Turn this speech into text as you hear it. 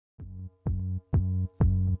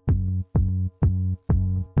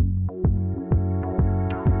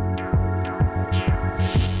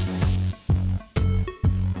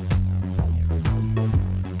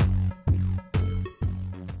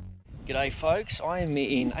G'day folks, I am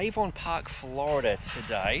in Avon Park, Florida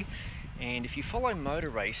today, and if you follow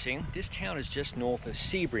motor racing, this town is just north of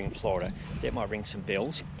Sebring, Florida. That might ring some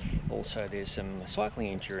bells. Also there's some cycling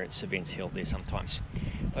endurance events held there sometimes.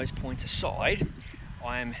 Those points aside,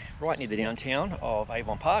 I am right near the downtown of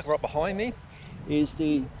Avon Park. Right behind me is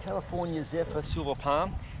the California Zephyr Silver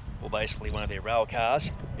Palm, or basically one of their rail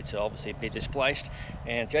cars. It's obviously a bit displaced,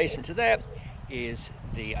 and adjacent to that is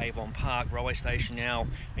the Avon Park railway station, now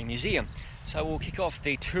a museum. So we'll kick off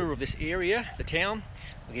the tour of this area, the town.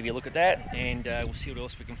 We'll give you a look at that, and we'll see what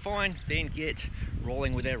else we can find, then get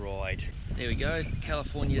rolling with our ride. There we go,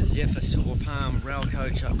 California Zephyr Silver Palm rail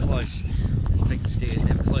coach up close. Let's take the stairs and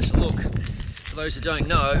have a closer look. For those who don't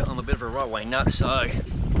know, I'm a bit of a railway nut, so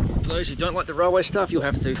for those who don't like the railway stuff, you'll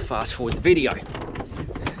have to fast forward the video.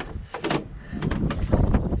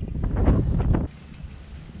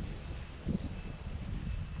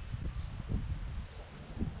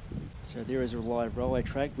 So there is a live railway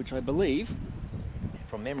track, which I believe,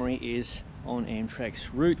 from memory, is on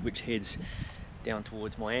Amtrak's route, which heads down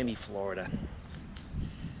towards Miami, Florida.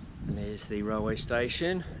 And there's the railway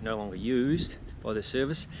station, no longer used by the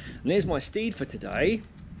service. And there's my steed for today,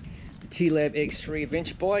 the T-Lab X3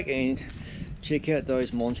 adventure bike, and check out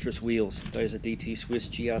those monstrous wheels. Those are DT Swiss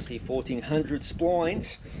GRC 1400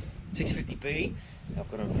 splines, 650B. I've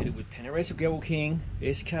got them fitted with Panoramic Gravel King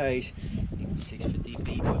SKs in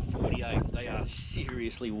 650B by 48. They are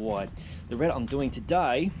seriously wide. The route I'm doing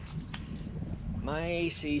today may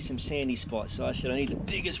see some sandy spots, so I said I need the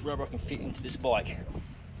biggest rubber I can fit into this bike.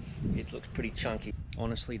 It looks pretty chunky.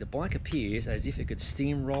 Honestly, the bike appears as if it could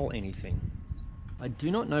steamroll anything. I do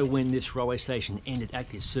not know when this railway station ended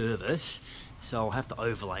active service, so I'll have to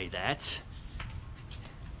overlay that.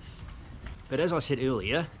 But as I said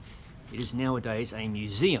earlier, it is nowadays a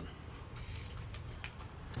museum.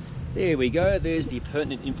 There we go, there's the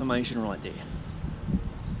pertinent information right there.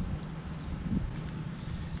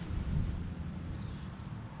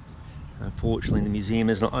 Unfortunately, the museum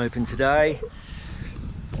is not open today,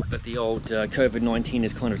 but the old COVID-19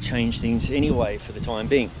 has kind of changed things anyway for the time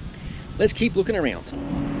being. Let's keep looking around.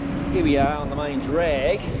 Here we are on the main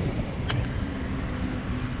drag.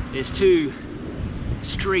 There's two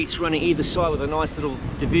streets running either side with a nice little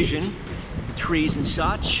division with trees and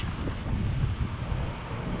such.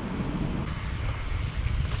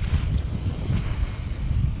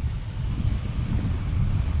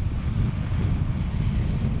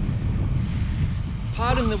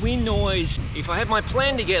 Pardon the wind noise. If I have my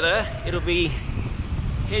plan together, it'll be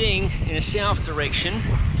heading in a south direction,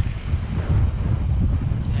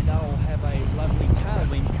 and I'll have a lovely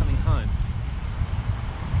tailwind coming home.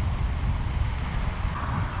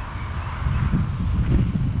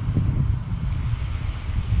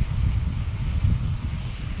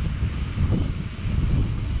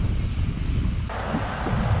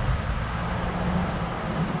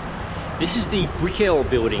 This is the Brickell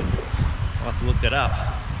building. I'll have to look that up.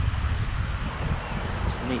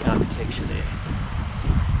 Some neat architecture there.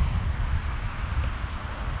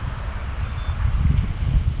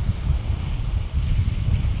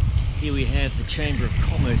 Here we have the Chamber of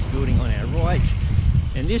Commerce building on our right.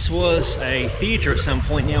 And this was a theatre at some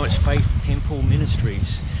point, now it's Faith Temple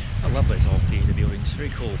Ministries. I love those old theatre buildings, very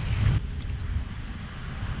cool.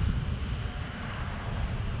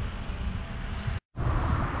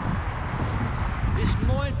 This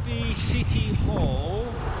might be City Hall.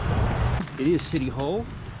 It is City Hall.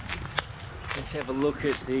 Let's have a look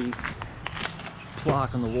at the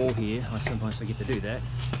plaque on the wall here. I sometimes forget to do that.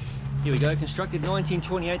 Here we go, constructed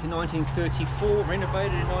 1928 to 1934,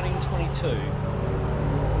 renovated in 1922.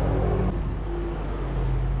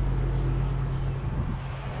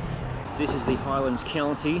 This is the Highlands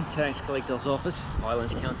County Tax Collector's Office,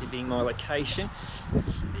 Highlands County being my location.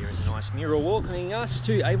 There is a nice mural welcoming us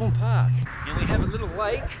to Avon Park. And we have a little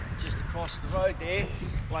lake just across the road there,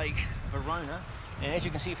 Lake Verona. And as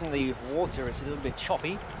you can see from the water, it's a little bit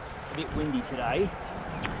choppy, a bit windy today.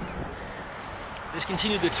 Let's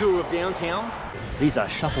continue the tour of downtown. These are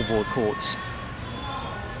shuffleboard courts.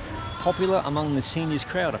 Popular among the seniors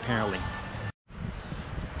crowd, apparently.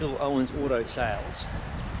 Bill Owens Auto Sales.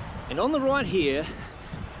 And on the right here,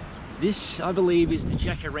 this I believe is the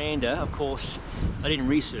Jacaranda. Of course, I didn't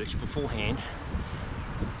research it beforehand.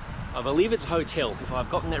 I believe it's a hotel. If I've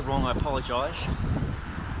gotten that wrong, I apologise.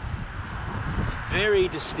 It's a very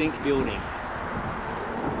distinct building.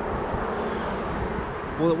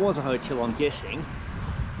 Well, it was a hotel, I'm guessing.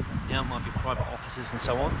 Now it might be private offices and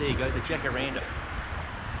so on. There you go, the Jacaranda.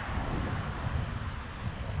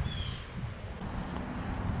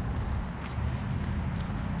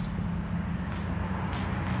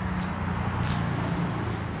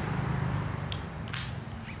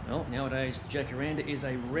 Well, nowadays the Jacaranda is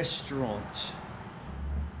a restaurant.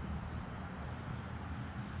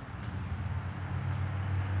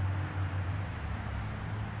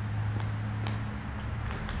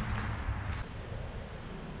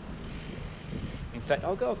 In fact,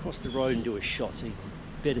 I'll go across the road and do a shot so you can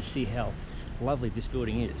better see how lovely this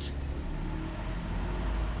building is.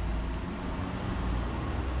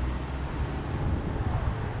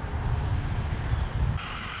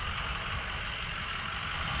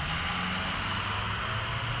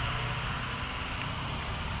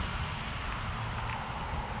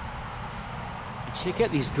 Check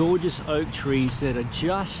out these gorgeous oak trees that are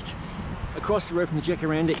just across the road from the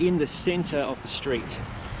Jacaranda in the centre of the street.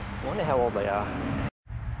 I wonder how old they are.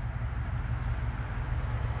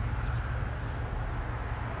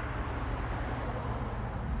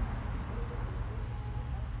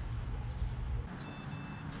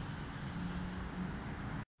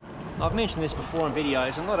 I've mentioned this before in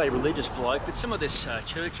videos, I'm not a religious bloke, but some of this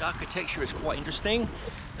church architecture is quite interesting.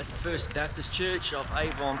 That's the First Baptist Church of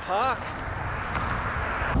Avon Park.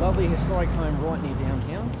 Lovely historic home right near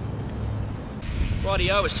downtown.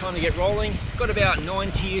 Rightio, it's time to get rolling. Got about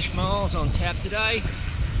 90-ish miles on tap today,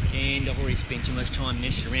 and I've already spent too much time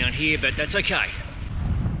messing around here, but that's okay.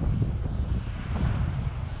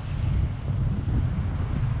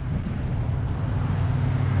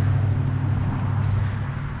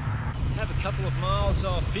 Have a couple of miles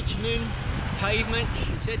of bitumen, pavement,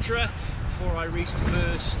 etc. before I reach the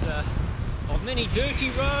first of many dirty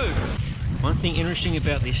roads. One thing interesting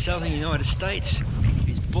about the southern United States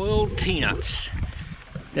is boiled peanuts.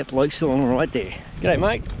 That bloke's still on right there. G'day,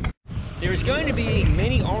 mate. There is going to be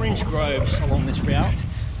many orange groves along this route.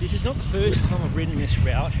 This is not the first time I've ridden this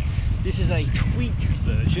route. This is a tweaked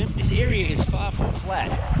version. This area is far from flat.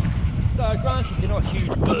 So granted, they're not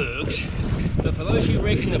huge bergs, but for those who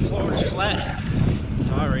reckon that Florida's flat,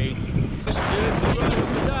 sorry. It's dirty road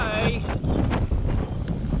today.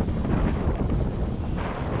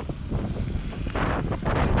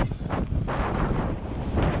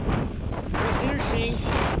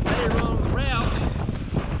 Later on the route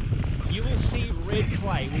you will see red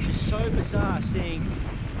clay, which is so bizarre seeing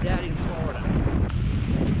that in Florida.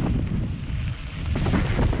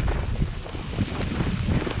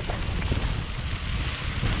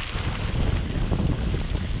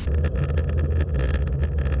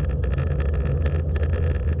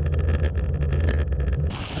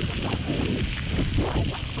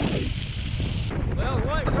 Well,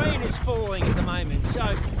 light rain is falling at the moment, so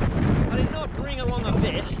I did not bring along a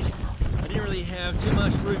vest. I didn't really have too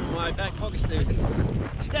much room in my back pockets to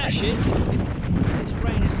stash it. This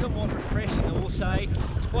rain is somewhat refreshing, I will say.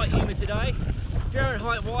 It's quite humid today.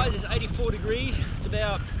 Fahrenheit wise it's 84 degrees. It's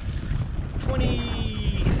about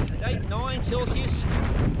 28, 9 Celsius.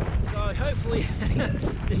 So hopefully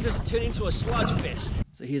this doesn't turn into a sludge fest.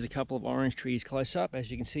 So here's a couple of orange trees close up. As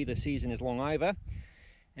you can see, the season is long over.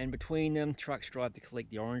 And between them, trucks drive to collect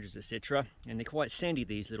the oranges, etc. And they're quite sandy,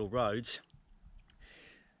 these little roads.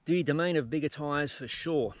 The domain of bigger tyres for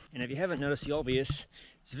sure. And if you haven't noticed the obvious,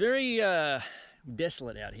 it's very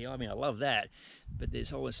desolate out here. I mean, I love that, but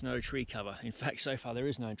there's almost no tree cover. In fact, so far there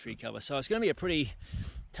is no tree cover. So it's going to be a pretty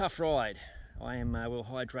tough ride. I am well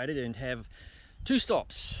hydrated and have 2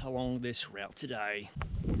 stops along this route today.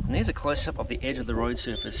 And there's a close-up of the edge of the road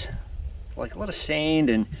surface. Like a lot of sand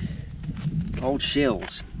and old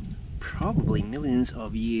shells, probably millions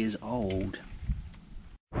of years old.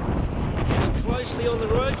 If you look closely on the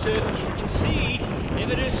road surface, you can see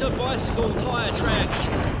evidence of bicycle tyre tracks.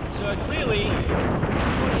 So clearly,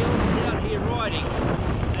 somebody else is out here riding.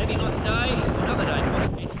 Maybe not today, another day.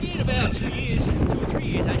 It's been about 2 years, 2 or 3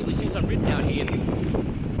 years actually, since I've ridden out here. Oh,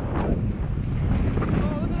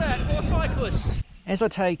 look at that, more cyclists. As I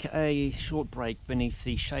take a short break beneath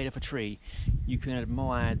the shade of a tree, you can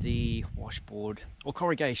admire the washboard or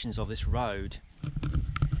corrugations of this road.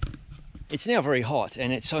 It's now very hot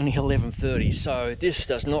and it's only 11:30, so this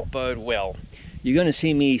does not bode well. You're going to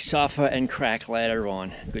see me suffer and crack later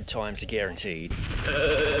on. Good times are guaranteed.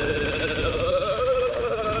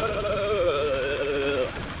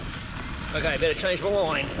 Okay, better change my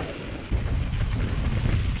line.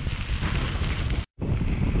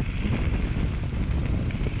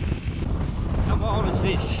 How wild is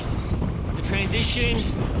this? The transition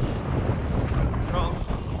from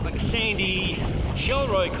like a sandy shell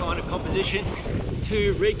road kind of composition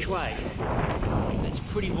to red clay. That's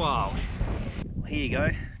pretty wild. Well, here you go,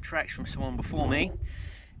 tracks from someone before me,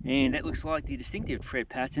 and that looks like the distinctive tread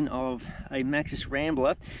pattern of a Maxxis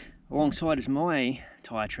Rambler alongside as my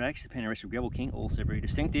tyre tracks, the Panorama Gravel King, also very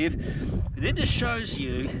distinctive. But it just shows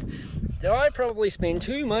you that I probably spend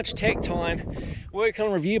too much tech time working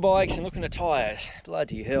on review bikes and looking at tyres.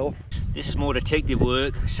 Bloody hell. This is more detective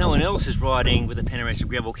work. Someone else is riding with a Panoramic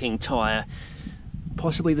Gravel King tyre,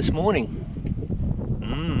 possibly this morning.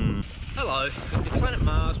 Hello, if the planet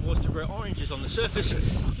Mars was to grow oranges on the surface,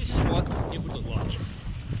 this is what it would look like.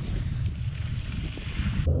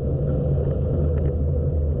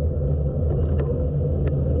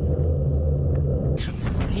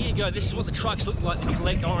 Here you go, this is what the trucks look like to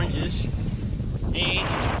collect oranges. And,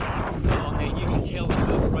 oh man, you can tell the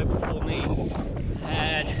whoever rode before me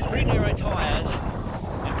had pretty narrow tyres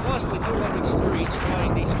and possibly not a lot of experience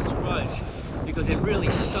riding these sorts of roads because they're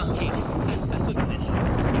really sunk in. Look at this,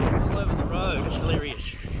 all over the road, it's hilarious.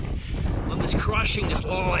 I'm just crushing this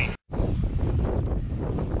line.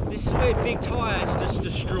 This is where big tyres just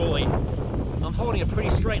destroy. I'm holding a pretty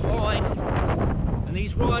straight line and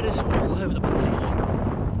these riders are all over the place.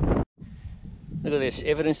 Look at this,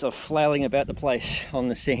 evidence of flailing about the place on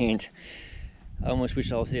the sand. I almost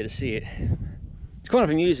wish I was there to see it. It's kind of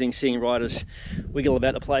amusing seeing riders wiggle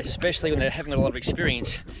about the place, especially when they're having a lot of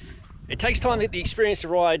experience. It takes time to get the experience to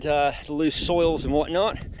ride the loose soils and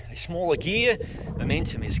whatnot. A smaller gear,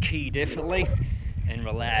 momentum is key definitely, and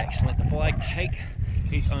relax and let the bike take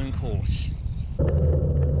its own course.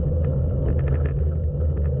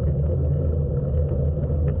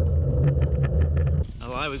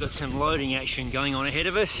 Hello, we've got some loading action going on ahead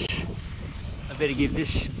of us. I better give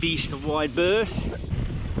this beast a wide berth.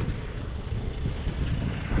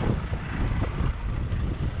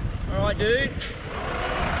 Alright dude.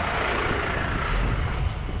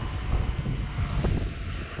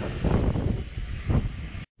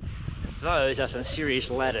 Those are some serious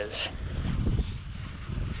ladders.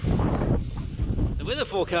 The weather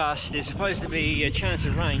forecast is supposed to be a chance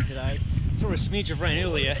of rain today. Saw a smidge of rain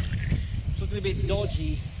earlier. It's looking a bit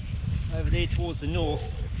dodgy over there towards the north,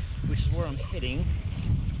 which is where I'm heading.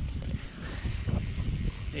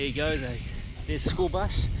 There he goes, there's the school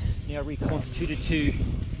bus, now reconstituted to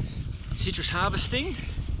citrus harvesting.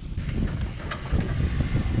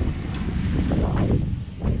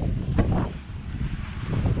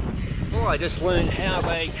 Well, I just learned how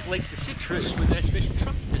they collect the citrus with that special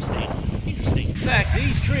truck just then. Interesting. In fact,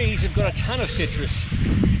 these trees have got a ton of citrus,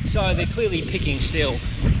 so they're clearly picking still.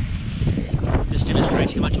 This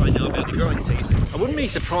demonstrates how much I know about the growing season. I wouldn't be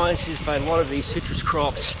surprised if a lot of these citrus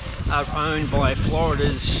crops are owned by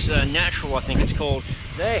Florida's Natural, I think it's called.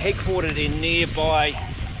 They're headquartered in nearby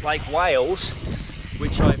Lake Wales,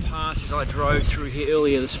 which I passed as I drove through here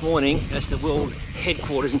earlier this morning. That's the world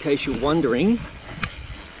headquarters, in case you're wondering.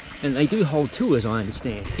 And they do hold tours, I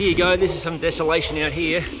understand. Here you go, this is some desolation out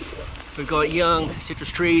here. We've got young citrus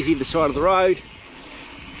trees either side of the road,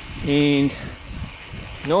 and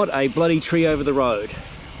not a bloody tree over the road.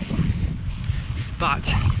 But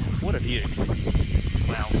what a view.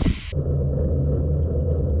 Wow.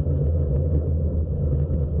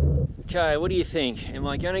 Okay, what do you think? Am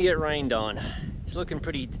I going to get rained on? It's looking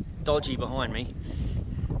pretty dodgy behind me.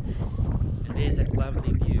 And there's that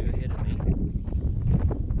lovely view ahead of me.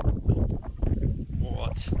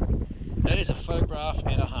 What? That is a photograph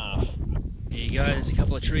and a half. There you go, there's a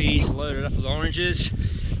couple of trees loaded up with oranges.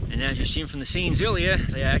 And as you've seen from the scenes earlier,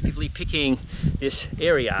 they are actively picking this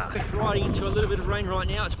area. Riding into a little bit of rain right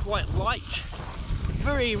now. It's quite light,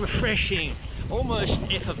 very refreshing, almost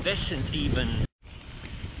effervescent even.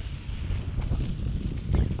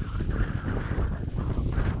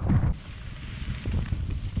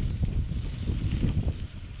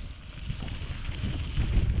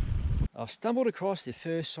 I've stumbled across the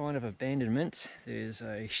first sign of abandonment. There's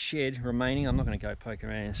a shed remaining. I'm not going to go poke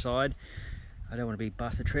around inside. I don't want to be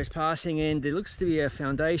busted trespassing, and there looks to be a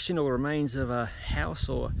foundation or remains of a house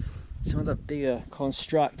or some other bigger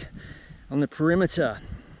construct on the perimeter.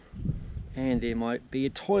 And there might be a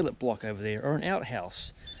toilet block over there, or an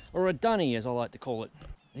outhouse, or a dunny as I like to call it.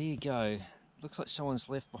 There you go. Looks like someone's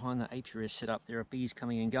left behind the apiary set up. There are bees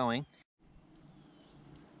coming and going.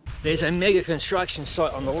 There's a mega construction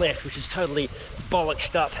site on the left, which is totally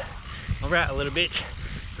bollocksed up. I'll route a little bit.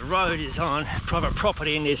 The road is on private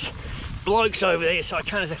property and there's blokes over there, so I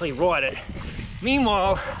can't exactly ride it.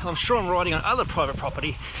 Meanwhile, I'm sure I'm riding on other private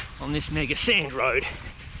property on this mega sand road.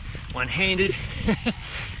 One-handed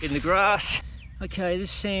in the grass. Okay,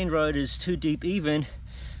 this sand road is too deep even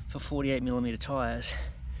for 48mm tyres.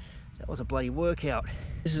 That was a bloody workout.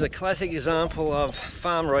 This is a classic example of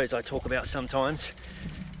farm roads I talk about sometimes.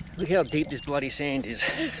 Look how deep this bloody sand is.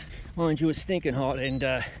 Mind you, it's stinking hot and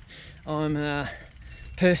I'm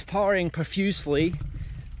perspiring profusely.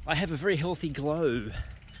 I have a very healthy glow.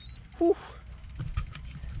 Whew.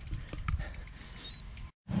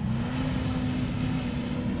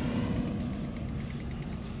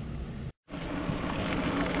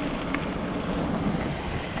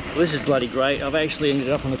 Well, this is bloody great. I've actually ended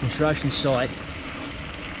up on the construction site.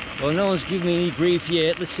 Well, no one's given me any grief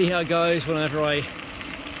yet. Let's see how it goes whenever I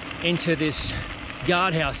enter this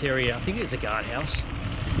guardhouse area. I think it's a guardhouse.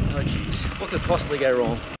 Oh jeez, what could possibly go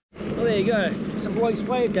wrong? Well, there you go. Some blokes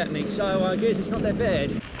waved at me, so I guess it's not that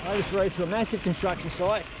bad. I just rode through a massive construction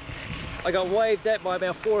site. I got waved at by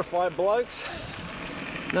about 4 or 5 blokes.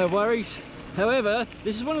 No worries. However,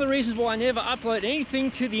 this is one of the reasons why I never upload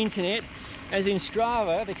anything to the internet, as in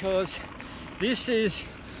Strava, because this is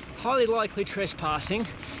highly likely trespassing,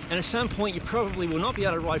 and at some point you probably will not be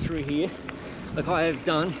able to ride through here like I have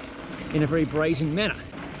done in a very brazen manner.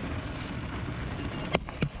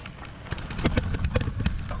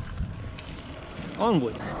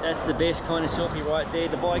 Onward. That's the best kind of selfie right there,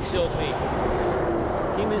 the bike selfie.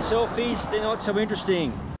 Human selfies, they're not so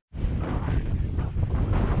interesting.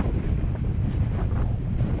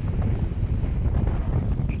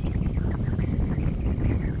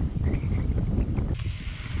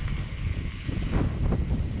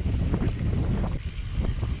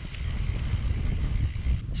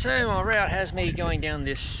 So my route has me going down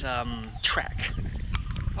this track.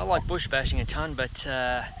 I like bush bashing a ton, but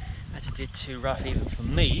that's a bit too rough even for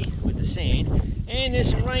me with the sand. And there's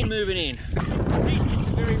some rain moving in. At least it's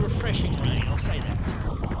a very refreshing rain, I'll say that.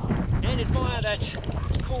 And admire that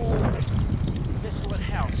cool, desolate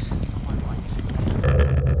house on my right.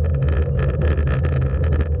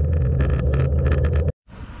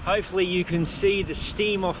 Hopefully you can see the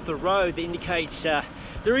steam off the road that indicates the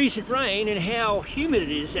recent rain and how humid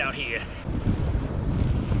it is out here.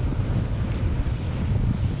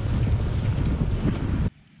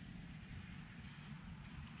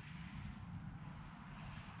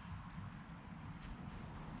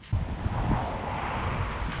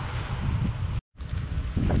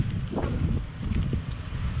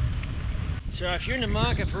 So if you're in the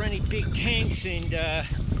market for any big tanks and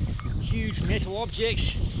huge metal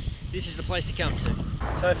objects, this is the place to come to.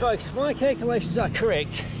 So folks, if my calculations are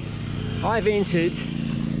correct, I've entered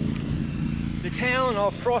the town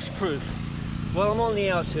of Frostproof. Well, I'm on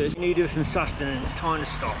the outskirts. Need to do some sustenance, time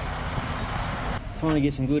to stop. Time to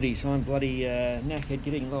get some goodies. I'm bloody knackered,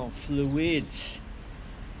 getting low on fluids.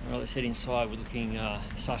 Alright, let's head inside. We're looking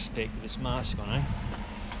suspect with this mask on, eh?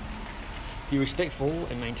 Be respectful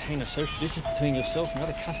and maintain a social distance between yourself and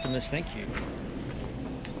other customers, thank you.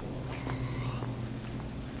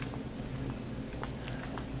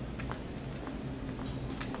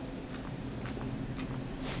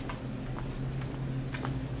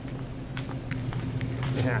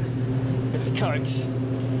 Yeah, get the coats.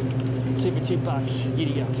 2 for $2,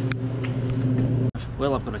 giddy up.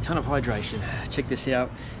 Well, I've got a ton of hydration. Check this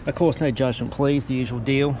out. Of course, no judgment please, the usual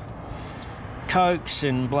deal. Cokes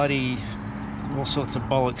and bloody all sorts of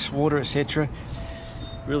bollocks, water, etc.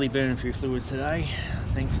 Really burning through fluids today.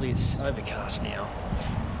 Thankfully it's overcast now.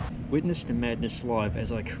 Witness the madness live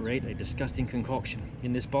as I create a disgusting concoction.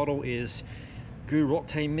 In this bottle is goo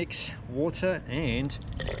Roctane mix, water and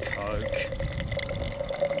Coke.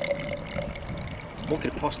 What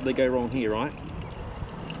could possibly go wrong here, right?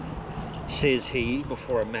 Says he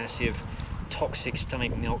before a massive toxic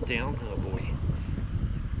stomach meltdown. Oh boy.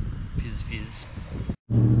 Fizz fizz.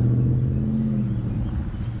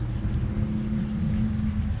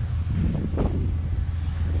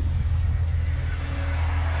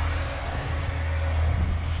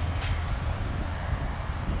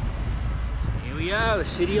 Here we are, the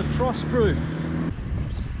city of Frostproof.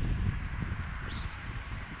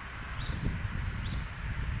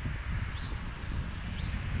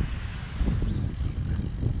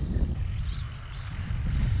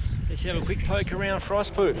 Let's have a quick poke around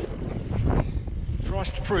Frostproof.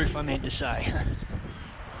 Frostproof, I meant to say.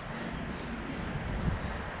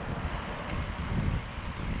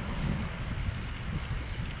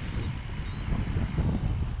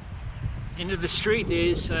 End of the street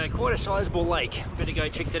there's quite a sizable lake. Better go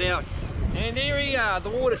check that out. And there we are, the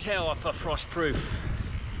water tower for Frostproof.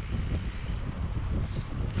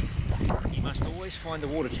 You must always find the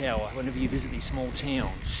water tower whenever you visit these small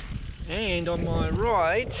towns. And on my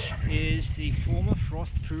right is the former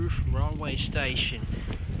Frostproof railway station.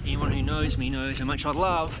 Anyone who knows me knows how much I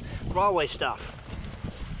love railway stuff.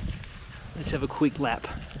 Let's have a quick lap.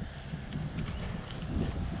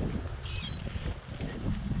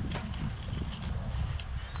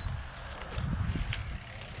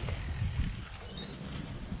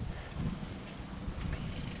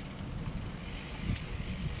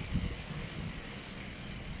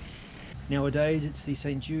 Nowadays it's the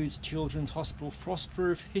St. Jude's Children's Hospital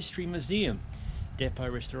Frostproof History Museum depot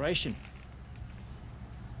restoration.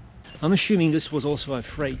 I'm assuming this was also a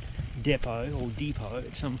freight depot or depot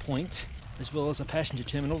at some point. as well as a passenger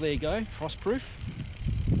terminal. There you go, Frostproof.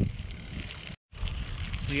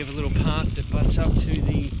 We have a little park that butts up to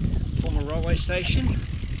the former railway station.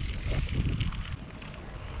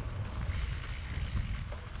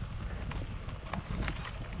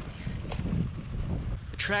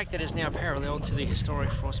 The track that is now parallel to the historic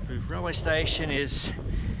Frostproof railway station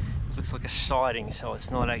looks like a siding, so it's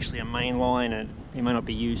not actually a main line, and it may not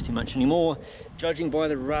be used too much anymore, judging by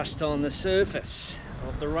the rust on the surface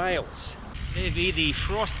of the rails. There be the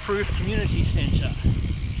Frostproof Community Centre.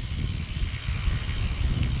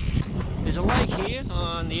 There's a lake here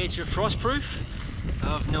on the edge of Frostproof.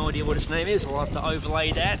 I have no idea what its name is. I'll have to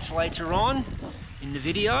overlay that later on in the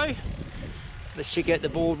video. Let's check out the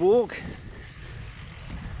boardwalk.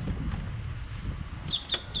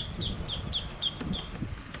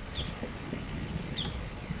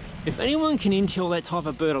 If anyone can intel that type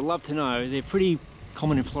of bird, I'd love to know. They're pretty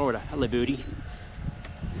common in Florida. Hello, birdie.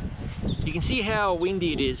 So you can see how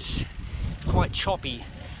windy it is, quite choppy.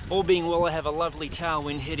 All being well, I have a lovely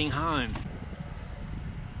tailwind heading home.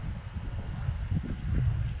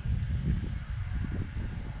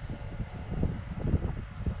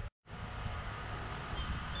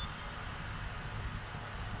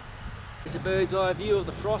 There's a bird's eye view of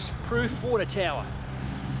the Frostproof water tower.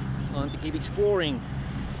 Time to keep exploring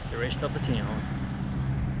the rest of the town.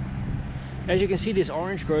 As you can see, there's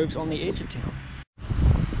orange groves on the edge of town.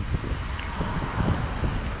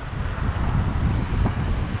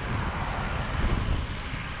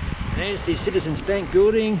 There's the Citizens Bank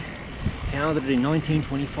building, founded in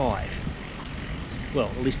 1925. Well,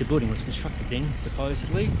 at least the building was constructed then,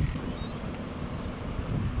 supposedly.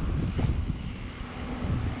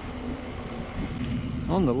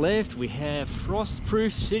 On the left we have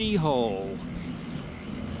Frostproof City Hall.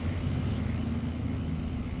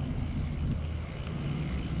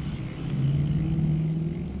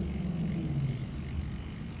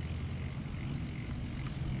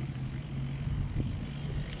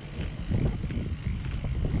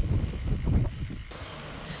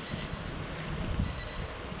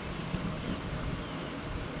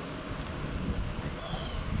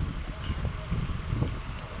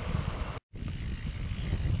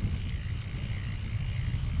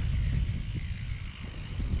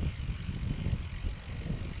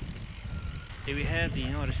 Here we have the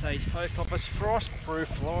United States Post Office, Frostproof,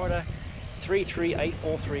 Florida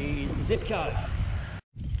 33843 is the zip code.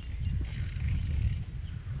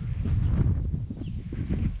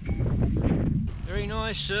 Very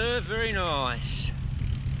nice, sir, very nice.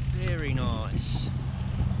 Very nice.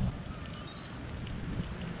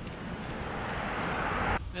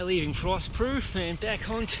 We're leaving Frostproof and back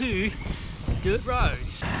onto dirt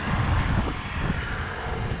roads.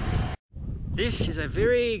 This is a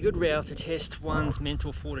very good route to test one's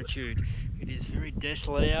mental fortitude. It is very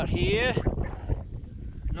desolate out here.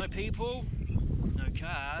 No people, no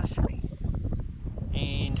cars,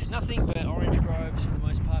 and nothing but orange groves for the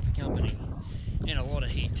most part for company, and a lot of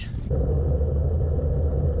heat.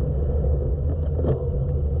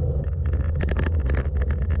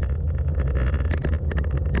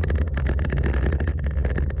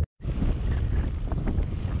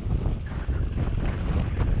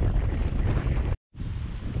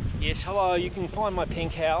 Yes, hello, you can find my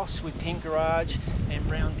pink house with pink garage and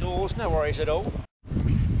brown doors, no worries at all.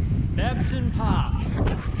 Babson Park,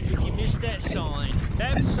 if you missed that sign,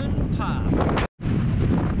 Babson Park.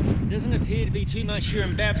 Doesn't appear to be too much here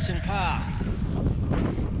in Babson Park.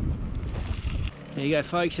 There you go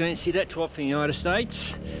folks, you don't see that too often in the United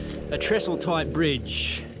States. A trestle type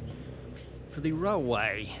bridge for the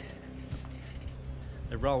railway.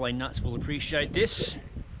 The railway nuts will appreciate this.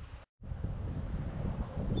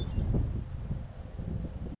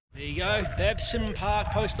 There you go, Babson Park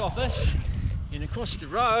Post Office, and across the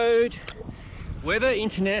road, Weber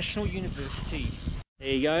International University. There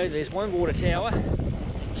you go, there's one water tower,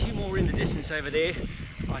 and two more in the distance over there.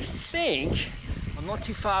 I think I'm not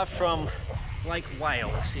too far from Lake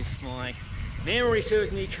Wales, if my memory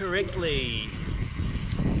serves me correctly.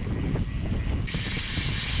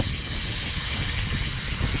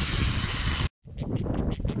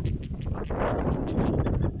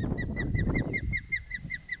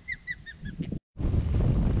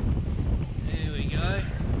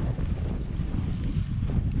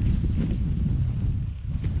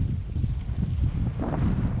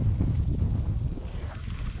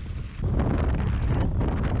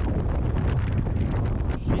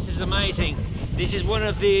 Amazing. This is one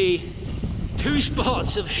of the two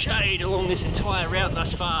spots of shade along this entire route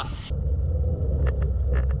thus far.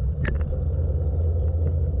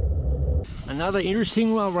 Another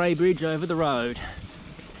interesting railway bridge over the road.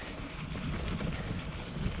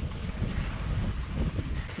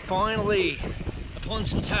 finally upon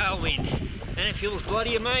some tailwind, and it feels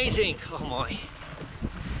bloody amazing. Oh my.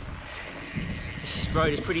 This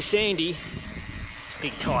road is pretty sandy. It's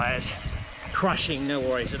big tyres, crushing, no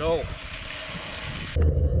worries at all.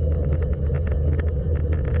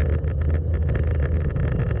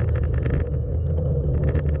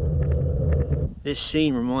 This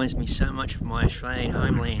scene reminds me so much of my Australian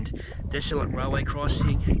homeland. Desolate railway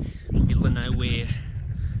crossing, middle of nowhere,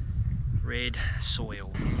 red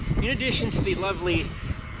soil. In addition to the lovely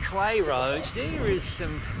clay roads, there is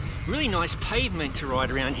some really nice pavement to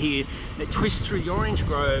ride around here that twists through the orange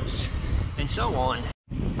groves and so on.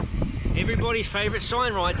 Everybody's favourite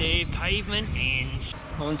sign right there, pavement ends.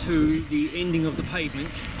 Onto the ending of the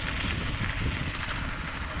pavement.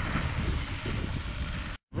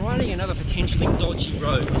 Riding another potentially dodgy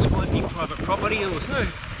road. This might be private property. There was no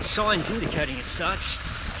signs indicating as such.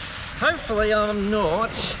 Hopefully I'm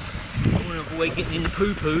not. I want to avoid getting in the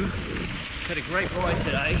poo-poo. Had a great ride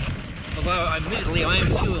today. Although admittedly I am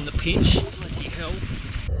feeling the pinch. Bloody hell.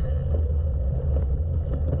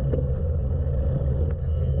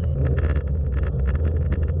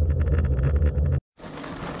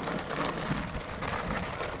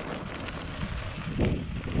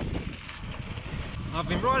 I've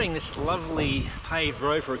been riding this lovely paved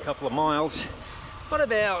road for a couple of miles. Got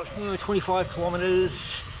about 25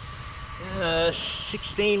 kilometres,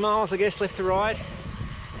 16 miles I guess left to ride.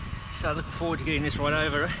 So looking forward to getting this ride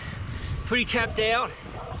over. Pretty tapped out.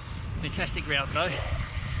 Fantastic route though.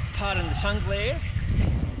 Pardon the sun glare.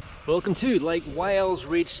 Welcome to Lake Wales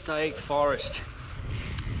Ridge State Forest.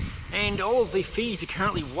 And all of the fees are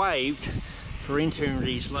currently waived for entering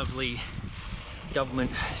these lovely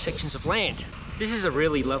government sections of land. This is a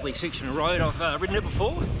really lovely section of road. I've ridden it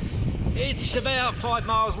before. It's about 5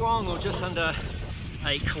 miles long, or just under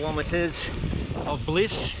 8 kilometres of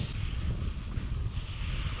bliss.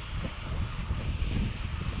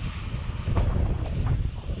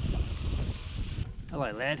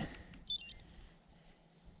 Hello, lad.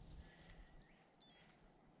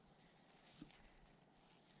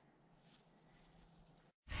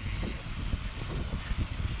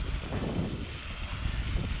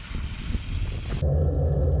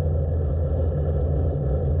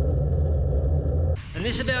 And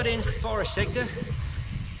this about ends the forest sector.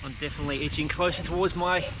 I'm definitely edging closer towards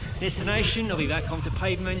my destination. I'll be back onto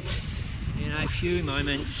pavement in a few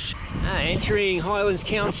moments. Entering Highlands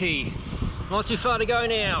County. Not too far to go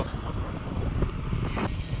now.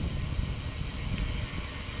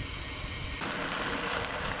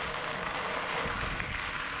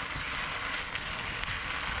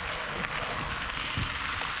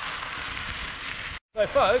 So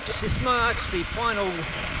folks, this marks the final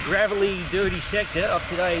gravelly, dirty sector of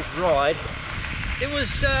today's ride. There was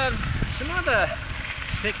some other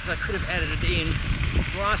sectors I could have added it in.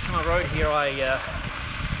 The last time I rode here I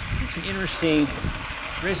did some interesting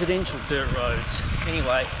residential dirt roads.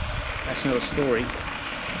 Anyway, that's another story.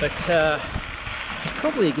 But it's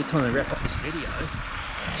probably a good time to wrap up this video.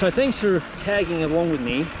 So thanks for tagging along with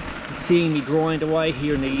me and seeing me grind away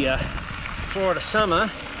here in the Florida summer.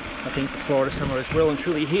 I think the Florida summer is well and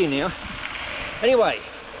truly here now. Anyway,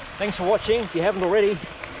 thanks for watching. If you haven't already,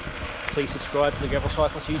 please subscribe to the Gravel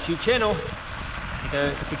Cyclist YouTube channel. And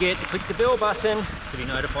don't forget to click the bell button to be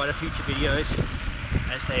notified of future videos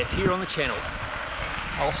as they appear on the channel.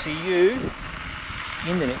 I'll see you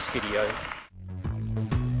in the next video.